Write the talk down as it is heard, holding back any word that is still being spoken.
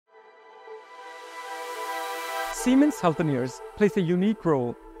Siemens Healthineers plays a unique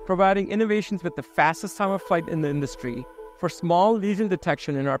role, providing innovations with the fastest time of flight in the industry for small lesion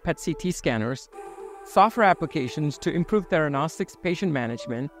detection in our PET-CT scanners, software applications to improve theranostics patient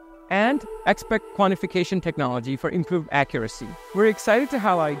management, and expert quantification technology for improved accuracy. We're excited to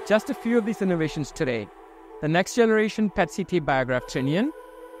highlight just a few of these innovations today: the next-generation PET-CT Biograph Trinion,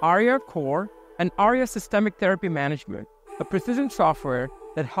 ARIA Core, and ARIA Systemic Therapy Management, a precision software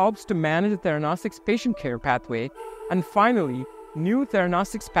that helps to manage the theranostics patient care pathway, and finally, new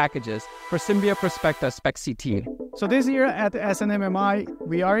theranostics packages for Symbia Prospecta SPECT-CT. So this year at SNMMI,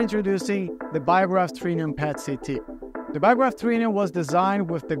 we are introducing the Biograph Trinion PET-CT. The Biograph Trinion was designed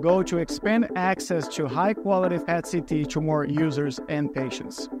with the goal to expand access to high-quality PET-CT to more users and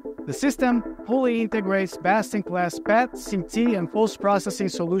patients. The system fully integrates best-in-class PET, CT, and post-processing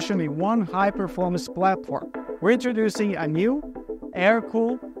solution in one high-performance platform. We're introducing a new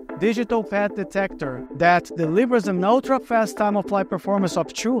air-cooled digital PET detector that delivers an ultra-fast time-of-flight performance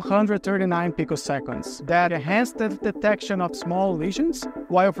of 239 picoseconds that enhances the detection of small lesions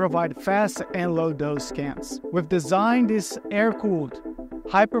while providing fast and low-dose scans. We've designed this air-cooled,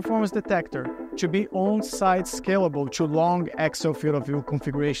 high-performance detector to be on-site scalable to long axial field of view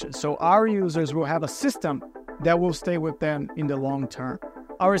configurations, so our users will have a system that will stay with them in the long term.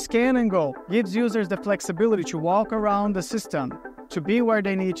 Our Scan and Go gives users the flexibility to walk around the system to be where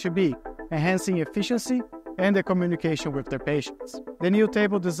they need to be, enhancing efficiency and the communication with their patients. The new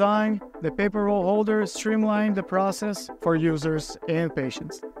table design, the paper roll holder streamline the process for users and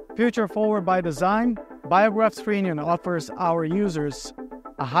patients. Future forward by design, Biograph Trinion offers our users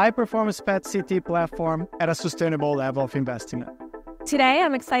a high-performance PET-CT platform at a sustainable level of investment. Today,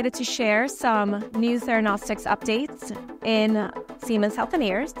 I'm excited to share some new theranostics updates in Siemens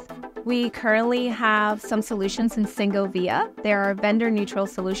Healthineers. We currently have some solutions in SyngoVia. There are vendor-neutral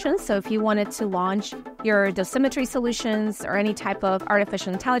solutions, so if you wanted to launch your dosimetry solutions or any type of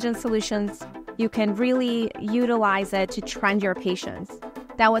artificial intelligence solutions, you can really utilize it to trend your patients.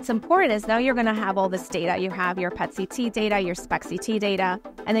 Now, what's important is now you're going to have all this data. You have your PET-CT data, your SPECT-CT data,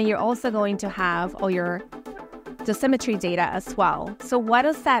 and then you're also going to have all your dosimetry data as well. So what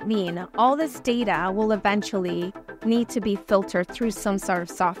does that mean? All this data will eventually need to be filtered through some sort of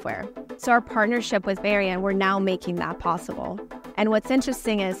software. So our partnership with Varian, we're now making that possible. And what's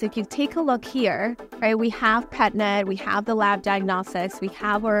interesting is if you take a look here, right, we have PetNet, we have the lab diagnostics, we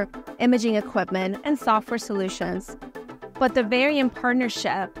have our imaging equipment and software solutions. But the Varian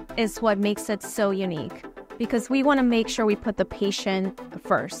partnership is what makes it so unique, because we want to make sure we put the patient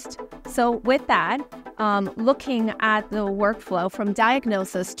first. So with that, looking at the workflow from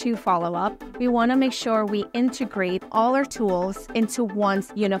diagnosis to follow-up, we want to make sure we integrate all our tools into one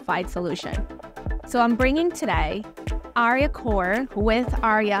unified solution. So I'm bringing today ARIA Core with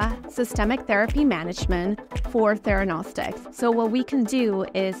ARIA Systemic Therapy Management for theranostics. So what we can do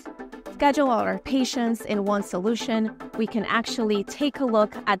is schedule all our patients in one solution. We can actually take a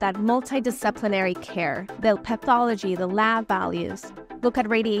look at that multidisciplinary care, the pathology, the lab values, look at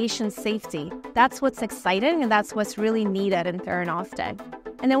radiation safety. That's what's exciting, and that's what's really needed in theranostics.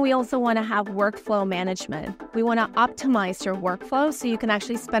 And then we also want to have workflow management. We want to optimize your workflow so you can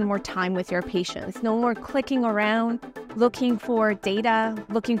actually spend more time with your patients. No more clicking around, looking for data,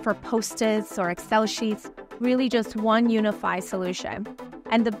 looking for Post-its or Excel sheets, really just one unified solution.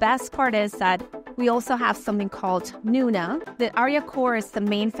 And the best part is that we also have something called Nuna. The ARIA Core is the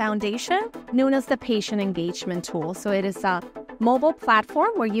main foundation. Nuna is the patient engagement tool. So it is a mobile platform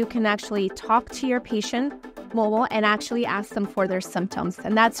where you can actually talk to your patient mobile and actually ask them for their symptoms.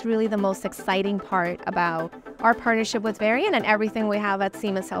 And that's really the most exciting part about our partnership with Varian and everything we have at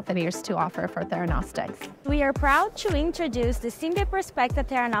Siemens Healthineers to offer for theranostics. We are proud to introduce the Symbia Prospecta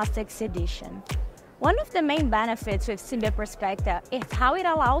Theranostics Edition. One of the main benefits with Symbia Prospecta is how it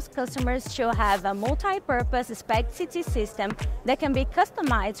allows customers to have a multi-purpose SPECT-CT system that can be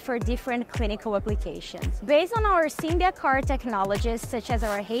customized for different clinical applications. Based on our Symbia core technologies, such as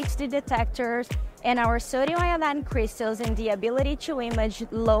our HD detectors and our sodium iodine crystals and the ability to image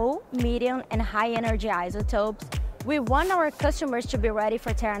low, medium, and high energy isotopes, we want our customers to be ready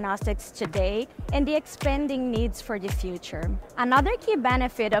for theranostics today and the expanding needs for the future. Another key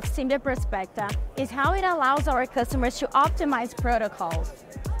benefit of Symbia Prospecta is how it allows our customers to optimize protocols.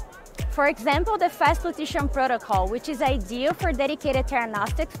 For example, the fast lutetium protocol, which is ideal for dedicated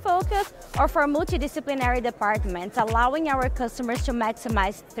theranostics focus or for multidisciplinary departments, allowing our customers to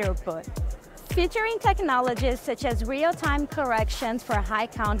maximize throughput. Featuring technologies such as real-time corrections for high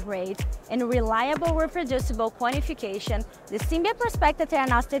count rate and reliable reproducible quantification, the Symbia Perspecta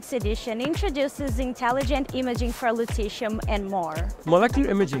Theranostics Edition introduces intelligent imaging for lutetium and more. Molecular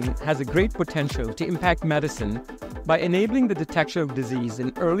imaging has a great potential to impact medicine by enabling the detection of disease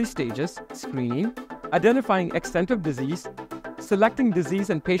in early stages, screening, identifying extent of disease, selecting disease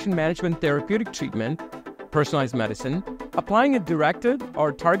and patient management therapeutic treatment, personalized medicine, applying a directed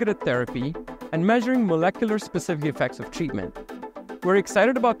or targeted therapy, and measuring molecular-specific effects of treatment. We're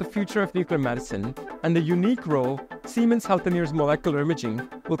excited about the future of nuclear medicine and the unique role Siemens Healthineers Molecular Imaging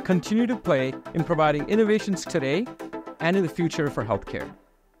will continue to play in providing innovations today and in the future for healthcare.